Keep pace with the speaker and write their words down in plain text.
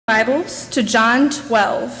Bibles to John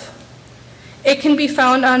 12. It can be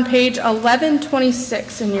found on page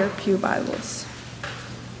 1126 in your pew Bibles.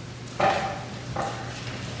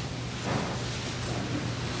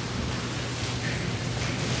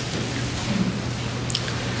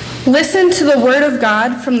 Listen to the word of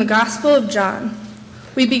God from the Gospel of John.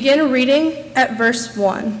 We begin reading at verse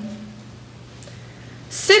 1.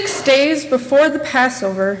 6 days before the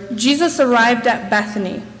Passover, Jesus arrived at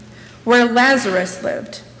Bethany, where Lazarus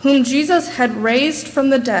lived, whom Jesus had raised from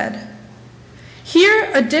the dead. Here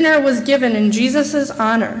a dinner was given in Jesus'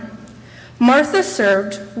 honor. Martha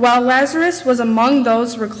served, while Lazarus was among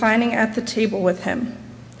those reclining at the table with him.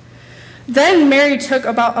 Then Mary took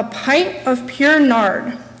about a pint of pure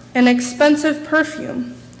nard, an expensive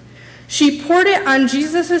perfume. She poured it on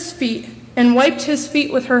Jesus' feet and wiped his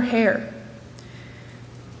feet with her hair.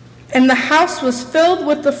 And the house was filled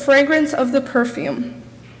with the fragrance of the perfume.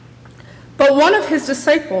 But one of his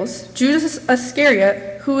disciples, Judas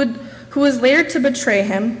Iscariot, who was later to betray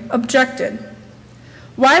him, objected.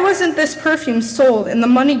 Why wasn't this perfume sold and the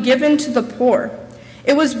money given to the poor?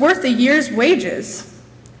 It was worth a year's wages.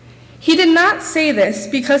 He did not say this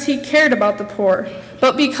because he cared about the poor,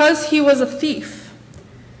 but because he was a thief.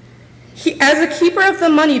 As a keeper of the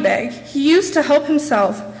money bag, he used to help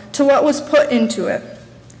himself to what was put into it.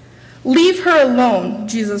 Leave her alone,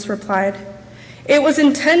 Jesus replied. It was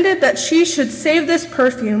intended that she should save this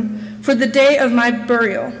perfume for the day of my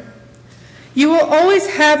burial. You will always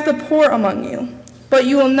have the poor among you, but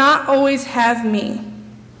you will not always have me.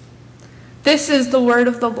 This is the word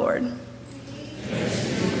of the Lord.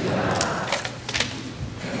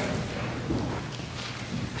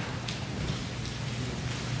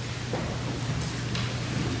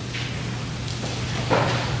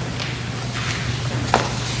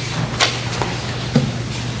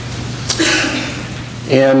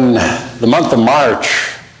 In the month of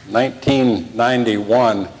March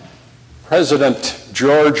 1991, President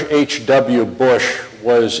George H.W. Bush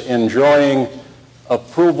was enjoying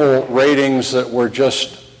approval ratings that were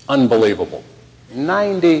just unbelievable.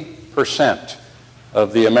 90%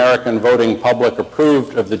 of the American voting public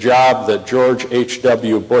approved of the job that George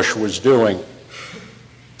H.W. Bush was doing.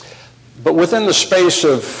 But within the space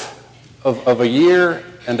of a year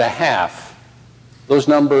and a half, those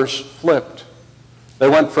numbers flipped. They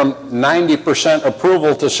went from 90%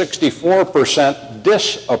 approval to 64%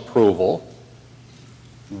 disapproval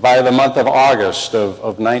by the month of August of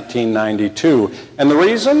 1992. And the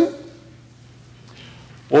reason?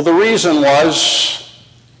 Well, the reason was,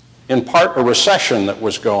 in part, a recession that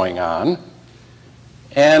was going on,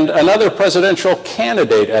 and another presidential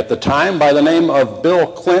candidate at the time by the name of Bill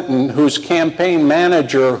Clinton, whose campaign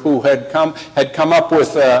manager who had come up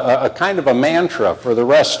with a kind of a mantra for the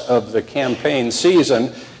rest of the campaign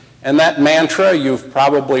season. And that mantra you've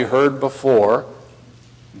probably heard before: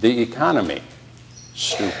 the economy,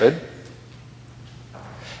 stupid.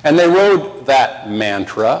 And they rode that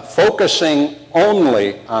mantra, focusing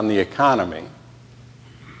only on the economy,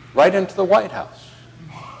 right into the White House.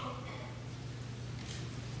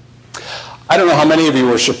 I don't know how many of you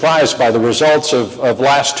were surprised by the results of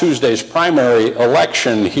last Tuesday's primary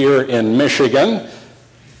election here in Michigan.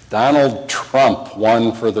 Donald Trump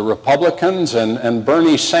won for the Republicans and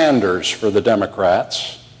Bernie Sanders for the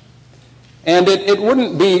Democrats. And it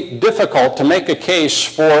wouldn't be difficult to make a case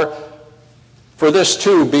for this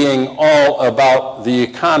too being all about the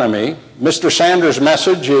economy. Mr. Sanders'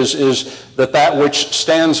 message is that which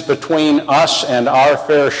stands between us and our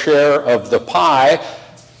fair share of the pie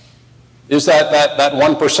is that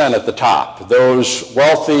 1% at the top, those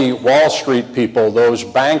wealthy Wall Street people, those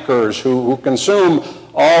bankers who consume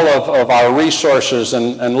all of our resources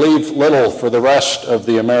and leave little for the rest of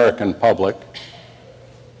the American public.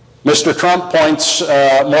 Mr. Trump points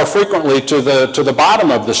more frequently to the bottom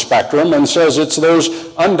of the spectrum and says it's those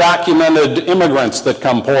undocumented immigrants that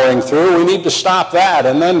come pouring through. We need to stop that,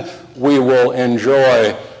 and then we will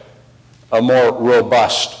enjoy a more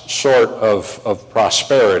robust sort of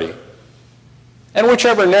prosperity. And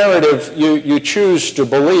whichever narrative you choose to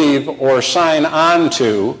believe or sign on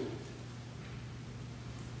to,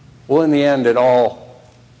 well, in the end, it all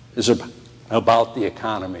is about the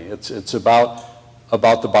economy. It's about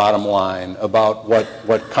the bottom line, about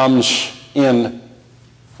what comes in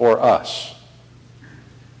for us.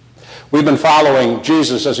 We've been following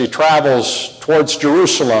Jesus as he travels towards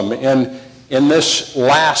Jerusalem in this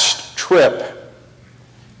last trip.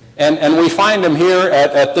 And we find him here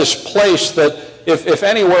at this place that if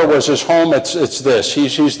anywhere was his home, it's this.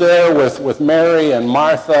 He's there with Mary and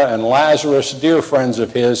Martha and Lazarus, dear friends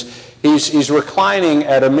of his. He's reclining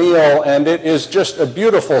at a meal, and it is just a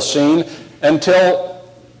beautiful scene until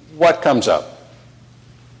what comes up?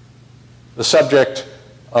 The subject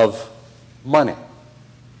of money.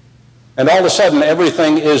 And all of a sudden,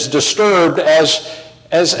 everything is disturbed as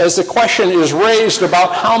the question is raised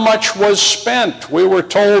about how much was spent. We were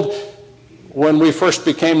told when we first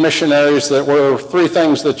became missionaries that there were 3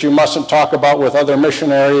 things that you mustn't talk about with other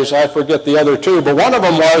missionaries. I forget the other 2, but one of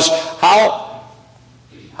them was how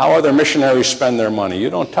other missionaries spend their money.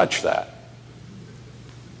 You don't touch that.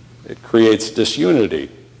 It creates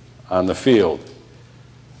disunity on the field.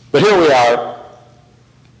 But here we are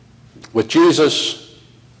with Jesus,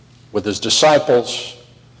 with his disciples,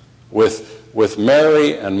 with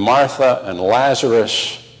Mary and Martha and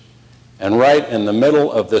Lazarus, and right in the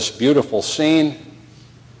middle of this beautiful scene,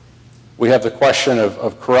 we have the question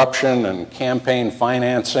of corruption and campaign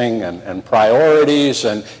financing and priorities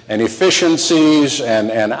and efficiencies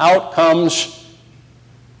and outcomes.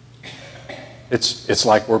 It's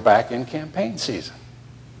like we're back in campaign season.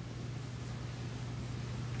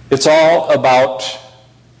 It's all about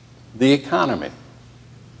the economy.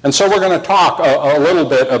 And so we're going to talk a little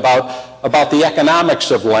bit about the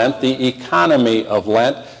economics of Lent, the economy of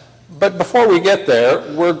Lent. But before we get there,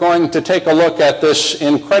 we're going to take a look at this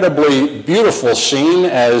incredibly beautiful scene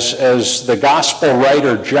as the gospel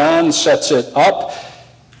writer John sets it up.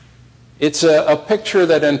 It's a picture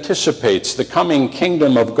that anticipates the coming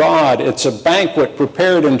kingdom of God. It's a banquet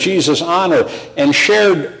prepared in Jesus' honor and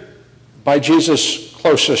shared by Jesus'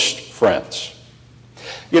 closest friends.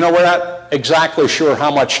 You know, we're not exactly sure how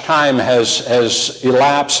much time has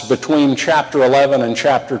elapsed between chapter 11 and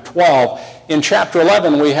chapter 12. In chapter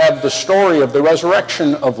 11, we have the story of the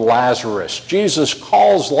resurrection of Lazarus. Jesus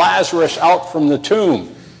calls Lazarus out from the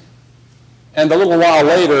tomb. And a little while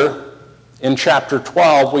later, in chapter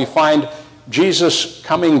 12, we find Jesus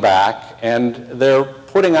coming back, and they're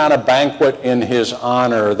putting on a banquet in his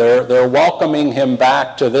honor. They're welcoming him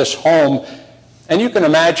back to this home. And you can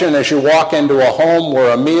imagine as you walk into a home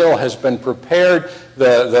where a meal has been prepared,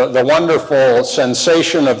 the wonderful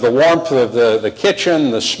sensation of the warmth of the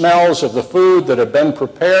kitchen, the smells of the food that have been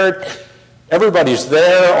prepared. Everybody's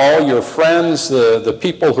there, all your friends, the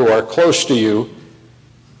people who are close to you.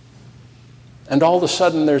 And all of a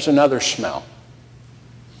sudden there's another smell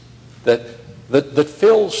that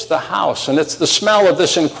fills the house. And it's the smell of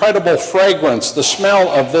this incredible fragrance, the smell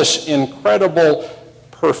of this incredible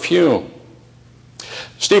perfume.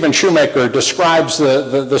 Stephen Shoemaker describes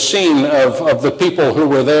the scene of the people who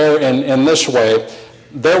were there in this way.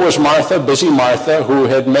 There was Martha, busy Martha, who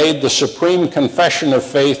had made the supreme confession of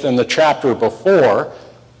faith in the chapter before.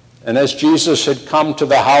 And as Jesus had come to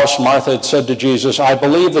the house, Martha had said to Jesus, "I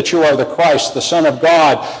believe that you are the Christ, the Son of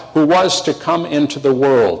God, who was to come into the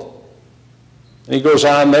world." And he goes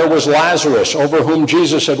on, there was Lazarus, over whom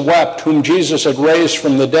Jesus had wept, whom Jesus had raised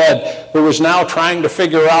from the dead, who was now trying to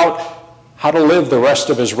figure out how to live the rest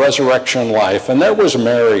of his resurrection life. And there was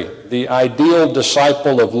Mary, the ideal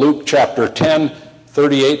disciple of Luke chapter 10,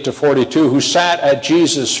 38 to 42, who sat at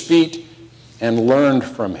Jesus' feet and learned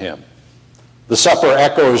from him. The supper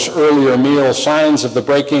echoes earlier meal, signs of the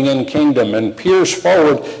breaking in kingdom, and peers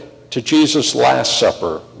forward to Jesus' Last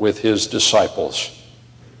Supper with his disciples.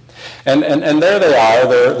 And there they are,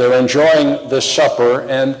 they're enjoying this supper,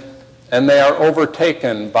 and they are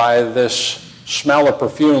overtaken by this smell of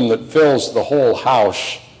perfume that fills the whole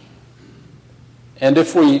house. And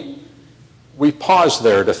if we pause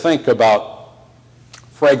there to think about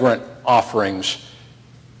fragrant offerings,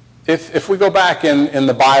 if we go back in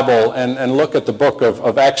the Bible and look at the book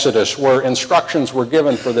of Exodus, where instructions were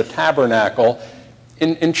given for the tabernacle,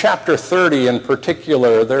 in chapter 30 in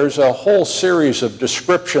particular, there's a whole series of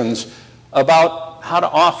descriptions about how to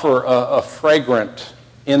offer a fragrant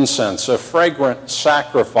incense, a fragrant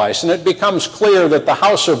sacrifice. And it becomes clear that the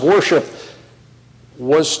house of worship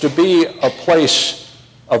was to be a place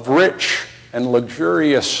of rich and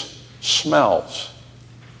luxurious smells.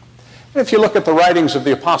 And if you look at the writings of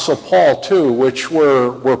the Apostle Paul, too, which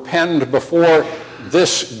were penned before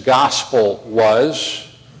this gospel was,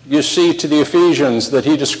 you see to the Ephesians that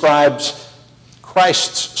he describes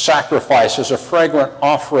Christ's sacrifice as a fragrant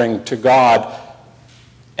offering to God.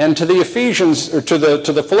 And to the Ephesians, or to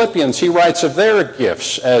the Philippians, he writes of their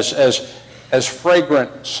gifts as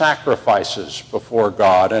fragrant sacrifices before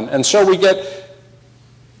God. And so we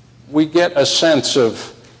get a sense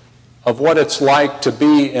of what it's like to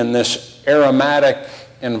be in this aromatic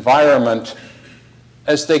environment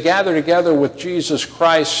as they gather together with Jesus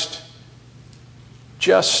Christ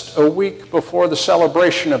just a week before the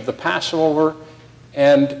celebration of the Passover,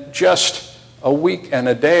 and just a week and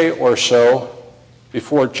a day or so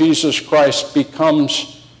before Jesus Christ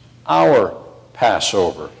becomes our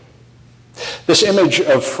Passover. This image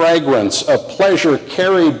of fragrance, of pleasure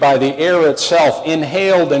carried by the air itself,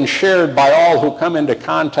 inhaled and shared by all who come into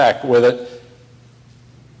contact with it.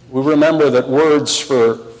 We remember that words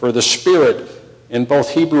for the Spirit in both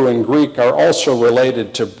Hebrew and Greek are also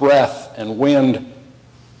related to breath and wind.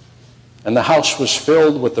 And the house was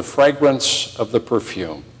filled with the fragrance of the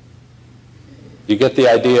perfume. You get the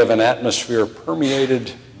idea of an atmosphere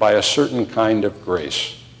permeated by a certain kind of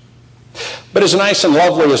grace. But as nice and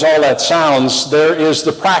lovely as all that sounds, there is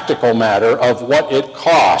the practical matter of what it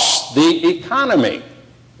costs, the economy,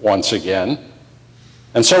 once again.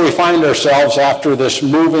 And so we find ourselves, after this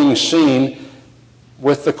moving scene,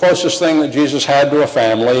 with the closest thing that Jesus had to a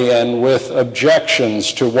family and with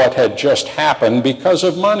objections to what had just happened because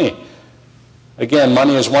of money. Again,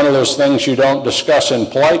 money is one of those things you don't discuss in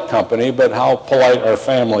polite company, but how polite are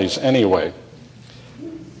families anyway?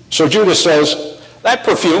 So Judas says, that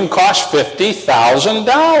perfume cost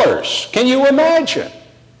 $50,000. Can you imagine?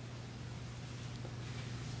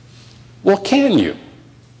 Well, can you?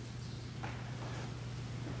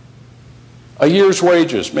 A year's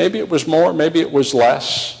wages. Maybe it was more, maybe it was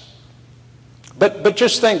less. But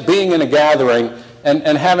just think being in a gathering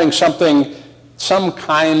and having something, some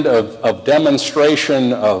kind of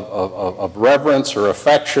demonstration of reverence or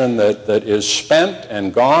affection that is spent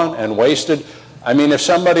and gone and wasted. I mean, if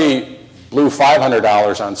somebody blew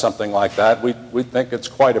 $500 on something like that, we'd think it's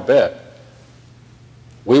quite a bit.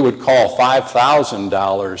 We would call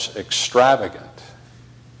 $5,000 extravagant.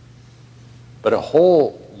 But a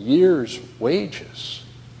whole year's wages,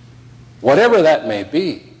 whatever that may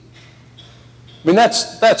be, I mean,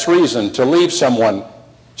 that's reason to leave someone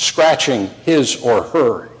scratching his or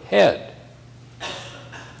her head.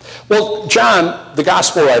 Well, John, the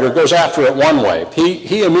gospel writer, goes after it one way.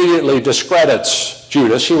 He immediately discredits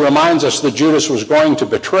Judas. He reminds us that Judas was going to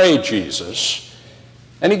betray Jesus.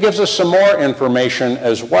 And he gives us some more information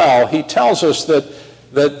as well. He tells us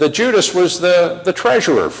that Judas was the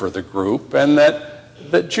treasurer for the group, and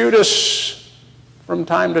that Judas, from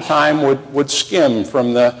time to time, would skim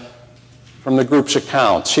from the group's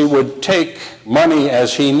accounts. He would take money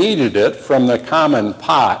as he needed it from the common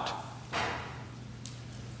pot.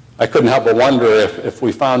 I couldn't help but wonder if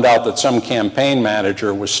we found out that some campaign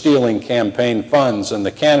manager was stealing campaign funds and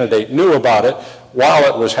the candidate knew about it while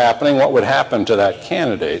it was happening, what would happen to that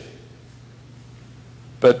candidate?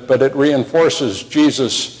 But it reinforces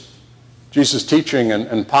Jesus' teaching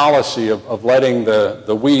and policy of letting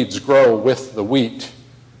the weeds grow with the wheat.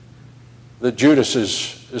 That Judas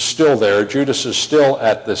is still there. Judas is still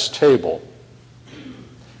at this table.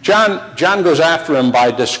 John goes after him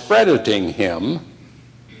by discrediting him.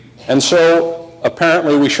 And so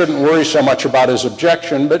apparently we shouldn't worry so much about his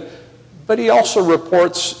objection, but he also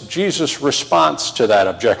reports Jesus' response to that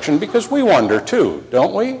objection, because we wonder too,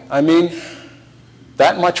 don't we? I mean,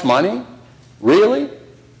 that much money? Really?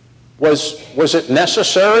 Was it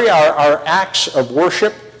necessary, our acts of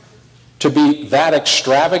worship, to be that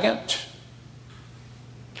extravagant?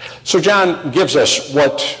 So John gives us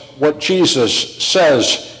what Jesus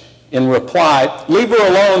says in reply. "Leave her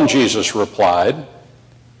alone," Jesus replied.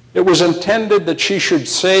 "It was intended that she should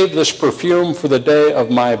save this perfume for the day of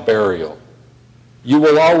my burial. You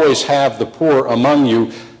will always have the poor among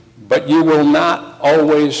you, but you will not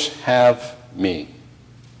always have me."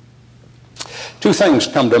 Two things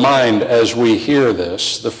come to mind as we hear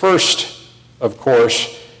this. The first, of course,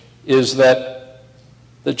 is that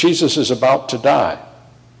Jesus is about to die.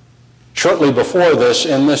 Shortly before this,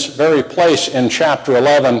 in this very place in chapter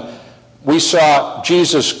 11, we saw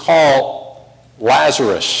Jesus call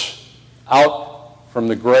Lazarus out from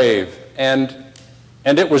the grave. And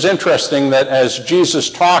it was interesting that as Jesus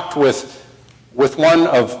talked with one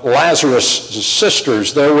of Lazarus'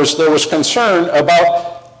 sisters, there was concern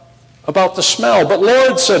about the smell. "But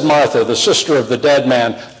Lord," said Martha, the sister of the dead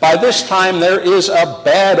man, "by this time there is a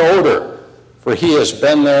bad odor, for he has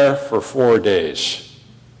been there for 4 days."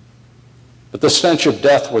 But the stench of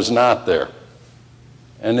death was not there.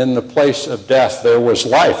 And in the place of death, there was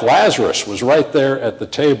life. Lazarus was right there at the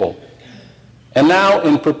table. And now,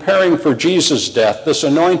 in preparing for Jesus' death, this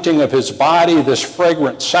anointing of his body, this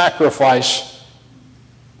fragrant sacrifice,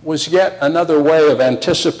 was yet another way of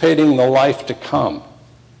anticipating the life to come.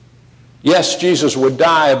 Yes, Jesus would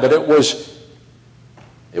die, but it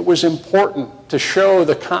was important to show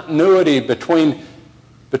the continuity between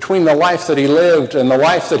the life that he lived and the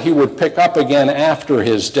life that he would pick up again after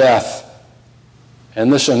his death.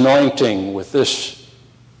 And this anointing with this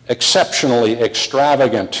exceptionally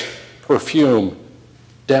extravagant perfume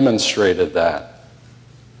demonstrated that.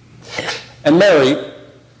 And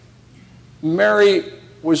Mary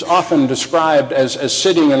was often described as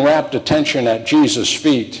sitting in rapt attention at Jesus'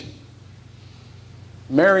 feet,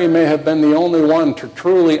 Mary may have been the only one to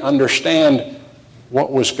truly understand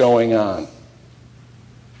what was going on.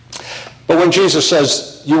 But when Jesus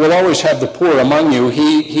says, "You will always have the poor among you,"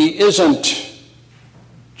 he isn't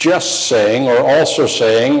just saying or also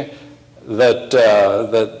saying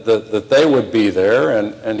that they would be there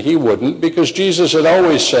and he wouldn't, because Jesus had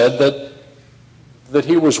always said that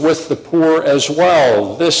he was with the poor as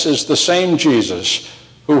well. This is the same Jesus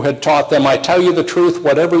who had taught them, "I tell you the truth,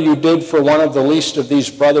 whatever you did for one of the least of these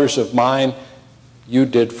brothers of mine, you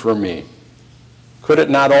did for me." Could it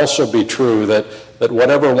not also be true that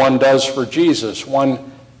whatever one does for Jesus, one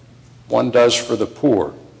does for the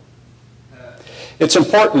poor? It's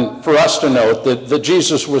important for us to note that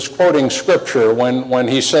Jesus was quoting Scripture when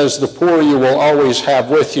he says, "The poor you will always have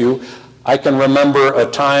with you." I can remember a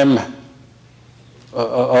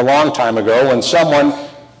long time ago, when someone,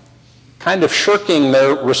 kind of shirking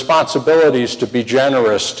their responsibilities to be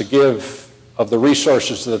generous, to give of the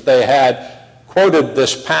resources that they had, quoted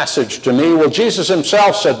this passage to me. Well, Jesus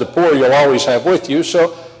himself said, "The poor you'll always have with you,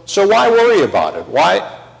 so why worry about it? Why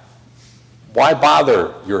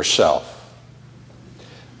bother yourself?"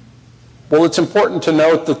 Well, it's important to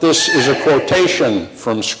note that this is a quotation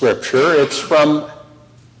from Scripture. It's from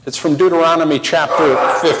Deuteronomy chapter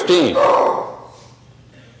 15.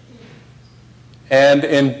 And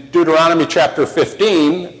in Deuteronomy chapter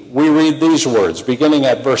 15, we read these words, beginning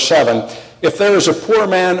at verse 7. "If there is a poor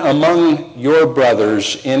man among your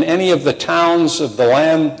brothers in any of the towns of the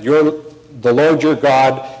land the Lord your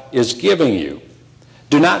God is giving you,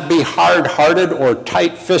 do not be hard-hearted or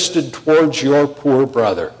tight-fisted towards your poor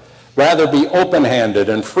brother. Rather be open-handed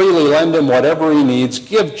and freely lend him whatever he needs.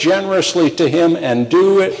 Give generously to him and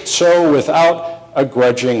do it so without a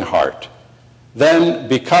grudging heart. Then,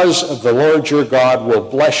 because of the Lord your God will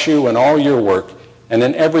bless you in all your work and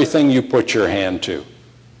in everything you put your hand to.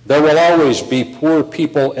 There will always be poor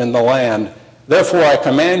people in the land. Therefore, I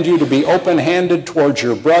command you to be open-handed towards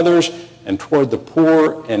your brothers and toward the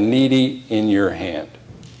poor and needy in your hand."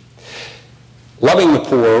 Loving the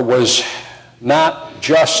poor was not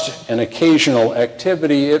just an occasional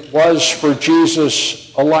activity. It was for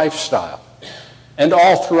Jesus a lifestyle. And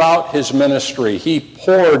all throughout his ministry, he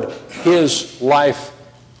poured his life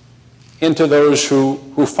into those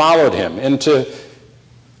who followed him, into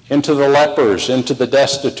the lepers, into the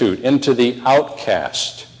destitute, into the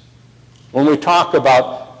outcast. When we talk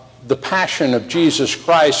about the passion of Jesus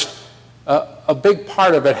Christ, a big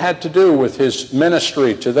part of it had to do with his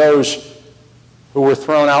ministry to those who were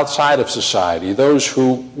thrown outside of society, those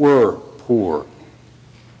who were poor.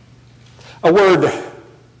 A word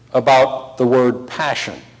about the word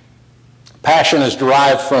passion. Passion is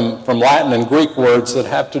derived from Latin and Greek words that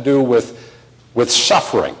have to do with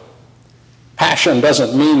suffering. Passion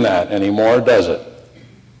doesn't mean that anymore, does it?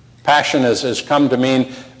 Passion has come to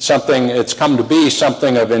mean something, it's come to be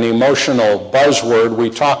something of an emotional buzzword. We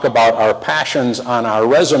talk about our passions on our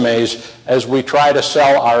resumes as we try to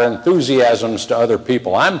sell our enthusiasms to other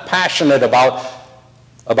people. I'm passionate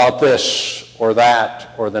about this or that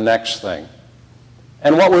or the next thing.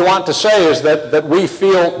 And what we want to say is that we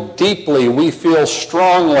feel deeply, we feel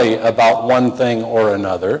strongly about one thing or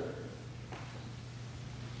another.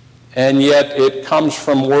 And yet it comes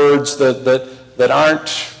from words that aren't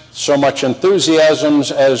so much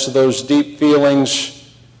enthusiasms as those deep feelings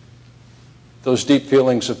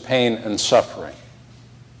of pain and suffering.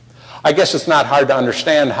 I guess it's not hard to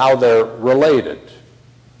understand how they're related.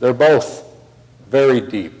 They're both very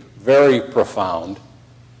deep, very profound.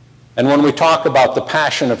 And when we talk about the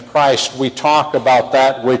passion of Christ, we talk about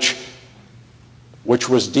that which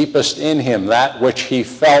was deepest in him, that which he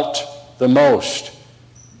felt the most.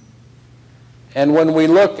 And when we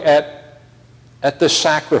look at this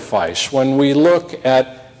sacrifice, when we look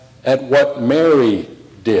at what Mary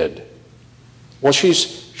did, well,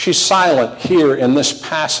 she's silent here in this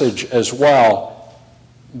passage as well.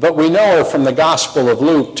 But we know her from the Gospel of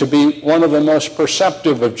Luke to be one of the most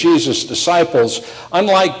perceptive of Jesus' disciples.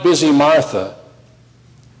 Unlike busy Martha,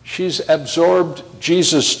 she's absorbed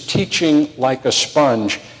Jesus' teaching like a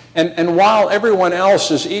sponge. And while everyone else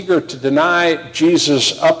is eager to deny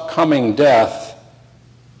Jesus' upcoming death,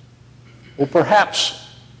 well, perhaps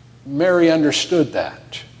Mary understood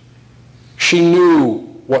that. She knew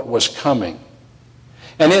what was coming.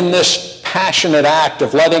 And in this passionate act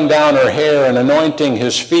of letting down her hair and anointing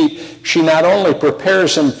his feet, she not only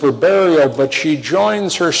prepares him for burial, but she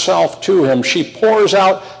joins herself to him. She pours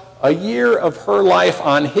out a year of her life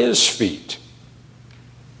on his feet,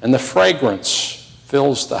 and the fragrance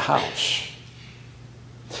fills the house.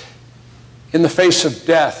 in the face of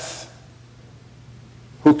death,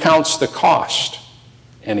 who counts the cost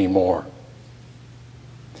anymore.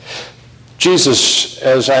 Jesus,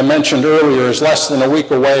 as I mentioned earlier, is less than a week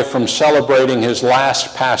away from celebrating his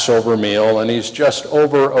last Passover meal, and he's just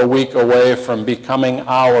over a week away from becoming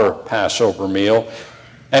our Passover meal.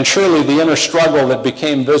 And surely the inner struggle that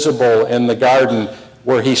became visible in the garden,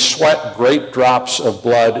 where he sweat great drops of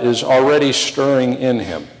blood, is already stirring in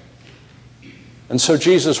him. And so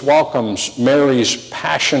Jesus welcomes Mary's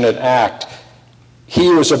passionate act. He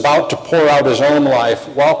was about to pour out his own life,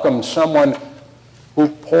 welcomed someone who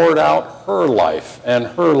poured out her life and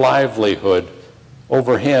her livelihood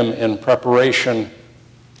over him in preparation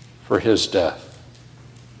for his death.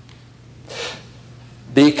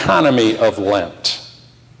 The economy of Lent.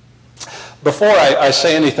 Before I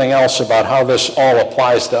say anything else about how this all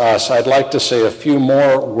applies to us, I'd like to say a few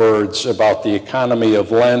more words about the economy of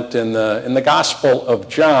Lent. In the Gospel of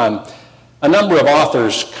John, a number of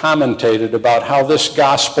authors commentated about how this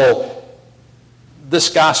gospel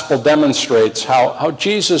demonstrates how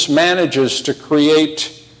Jesus manages to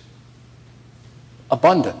create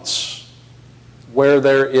abundance where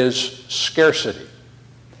there is scarcity.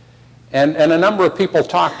 And a number of people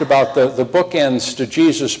talked about the bookends to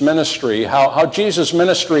Jesus' ministry, how Jesus'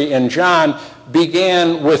 ministry in John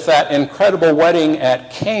began with that incredible wedding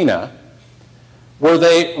at Cana, where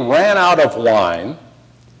they ran out of wine,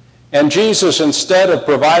 and Jesus, instead of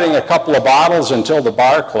providing a couple of bottles until the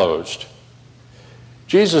bar closed,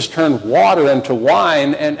 Jesus turned water into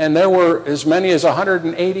wine, and there were as many as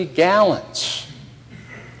 180 gallons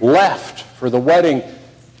left for the wedding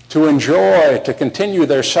to enjoy, to continue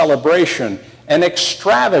their celebration, an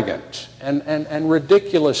extravagant and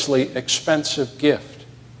ridiculously expensive gift.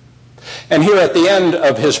 And here at the end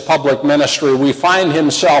of his public ministry, we find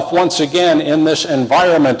himself once again in this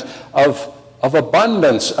environment of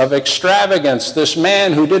abundance, of extravagance. This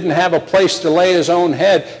man who didn't have a place to lay his own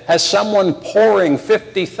head has someone pouring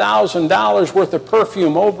 $50,000 worth of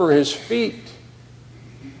perfume over his feet.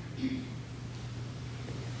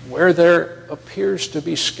 Where there appears to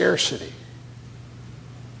be scarcity,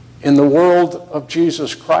 in the world of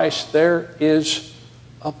Jesus Christ, there is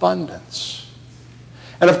abundance.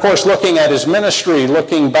 And of course, looking at his ministry,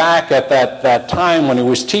 looking back at that time when he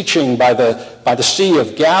was teaching by the Sea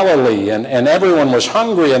of Galilee, and everyone was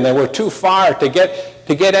hungry and they were too far to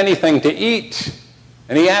get anything to eat.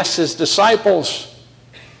 And he asked his disciples,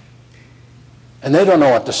 and they don't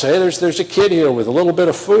know what to say. There's a kid here with a little bit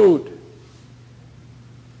of food.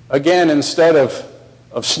 Again, instead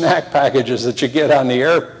of snack packages that you get on the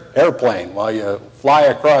airplane while you fly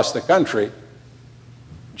across the country,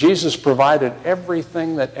 Jesus provided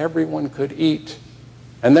everything that everyone could eat.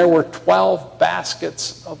 And there were 12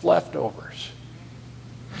 baskets of leftovers.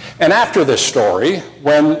 And after this story,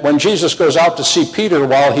 when Jesus goes out to see Peter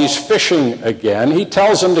while he's fishing again, he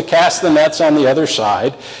tells him to cast the nets on the other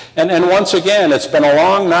side. And once again, it's been a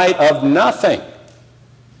long night of nothing.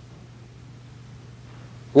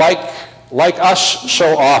 Like us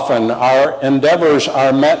so often, our endeavors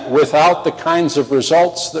are met without the kinds of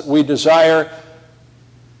results that we desire.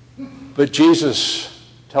 But Jesus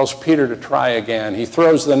tells Peter to try again. He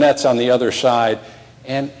throws the nets on the other side,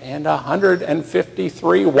 and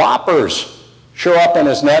 153 whoppers show up in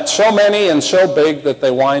his net, so many and so big that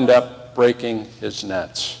they wind up breaking his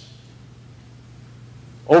nets.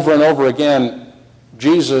 Over and over again,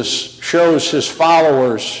 Jesus shows his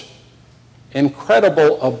followers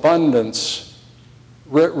incredible abundance,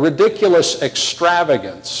 ridiculous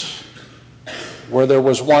extravagance, where there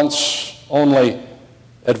was once only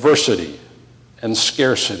adversity and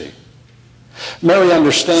scarcity. Mary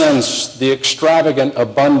understands the extravagant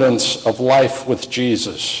abundance of life with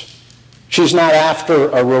Jesus. She's not after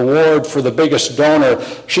a reward for the biggest donor.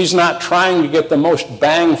 She's not trying to get the most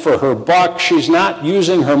bang for her buck. She's not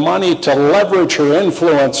using her money to leverage her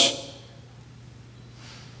influence.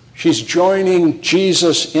 She's joining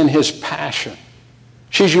Jesus in his passion.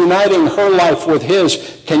 She's uniting her life with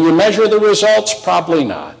his. Can you measure the results? Probably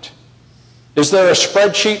not. Is there a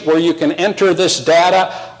spreadsheet where you can enter this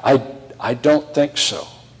data? I don't think so.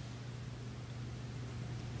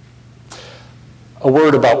 A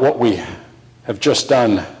word about what we have just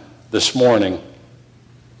done this morning.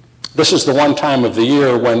 This is the one time of the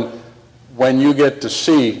year when you get to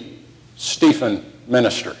see Stephen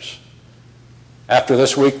ministers. After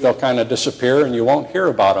this week, they'll kind of disappear and you won't hear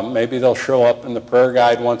about them. Maybe they'll show up in the prayer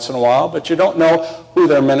guide once in a while, but you don't know who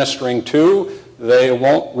they're ministering to. They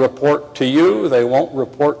won't report to you. They won't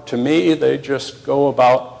report to me. They just go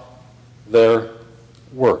about their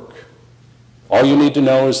work. All you need to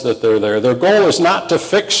know is that they're there. Their goal is not to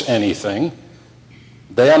fix anything.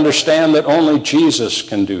 They understand that only Jesus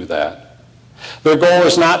can do that. Their goal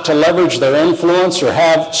is not to leverage their influence or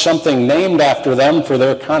have something named after them for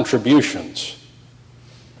their contributions.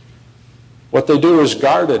 What they do is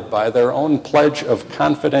guarded by their own pledge of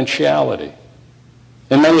confidentiality.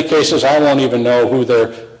 In many cases, I won't even know who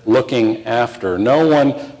they're looking after. No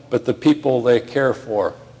one but the people they care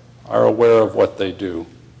for are aware of what they do.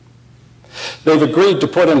 They've agreed to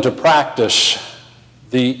put into practice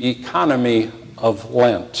the economy of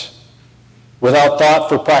Lent, without thought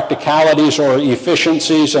for practicalities or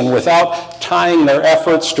efficiencies and without tying their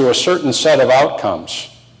efforts to a certain set of outcomes.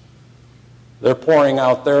 They're pouring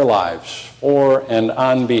out their lives for and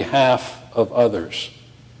on behalf of others.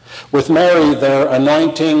 With Mary, they're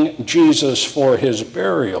anointing Jesus for his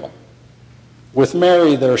burial. With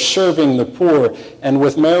Mary, they're serving the poor. And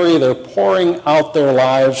with Mary, they're pouring out their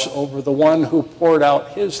lives over the one who poured out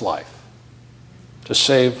his life to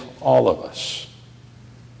save all of us.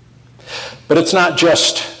 But it's not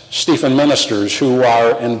just Stephen ministers who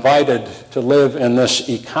are invited to live in this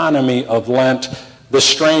economy of Lent, this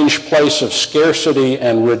strange place of scarcity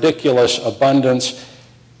and ridiculous abundance.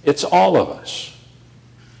 It's all of us.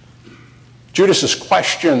 Judas's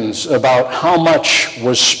questions about how much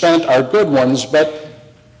was spent are good ones,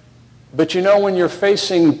 but you know, when you're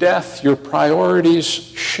facing death, your priorities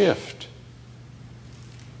shift.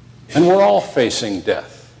 And we're all facing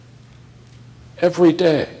death every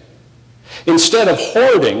day. Instead of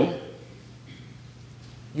hoarding,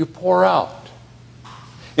 you pour out.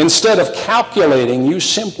 Instead of calculating, you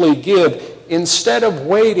simply give. Instead of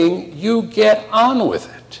waiting, you get on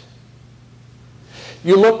with it.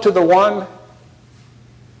 You look to the one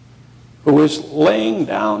who is laying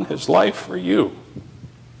down his life for you,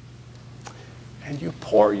 and you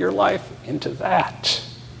pour your life into that.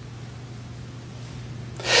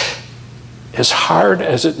 As hard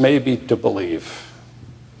as it may be to believe,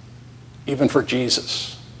 even for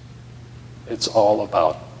Jesus, it's all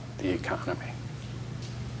about the economy.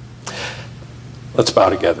 Let's bow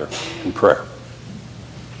together in prayer.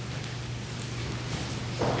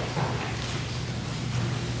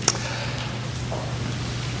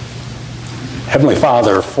 Heavenly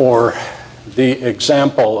Father, for the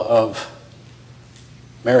example of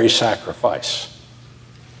Mary's sacrifice,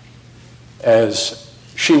 as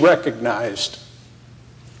she recognized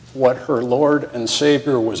what her Lord and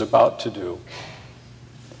Savior was about to do,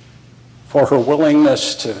 for her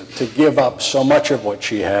willingness to give up so much of what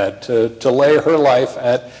she had, to lay her life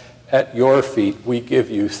at your feet, we give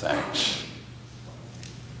you thanks.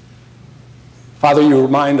 Father, you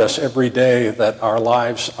remind us every day that our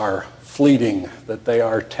lives are fleeting, that they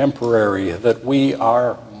are temporary, that we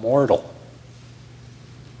are mortal.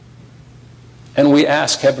 And we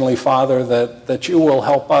ask, Heavenly Father, that you will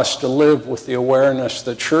help us to live with the awareness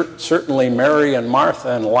that certainly Mary and Martha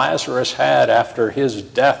and Lazarus had after his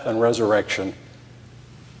death and resurrection,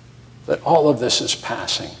 that all of this is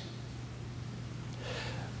passing.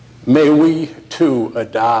 May we, too,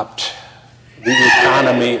 adopt the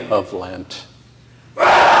economy of Lent.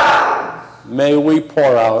 May we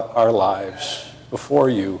pour out our lives before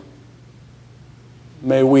you.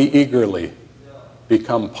 May we eagerly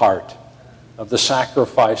become part of the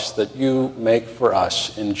sacrifice that you make for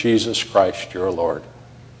us in Jesus Christ, your Lord.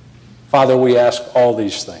 Father, we ask all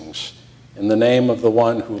these things in the name of the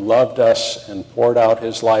one who loved us and poured out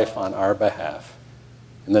his life on our behalf.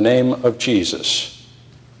 In the name of Jesus,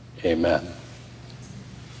 amen.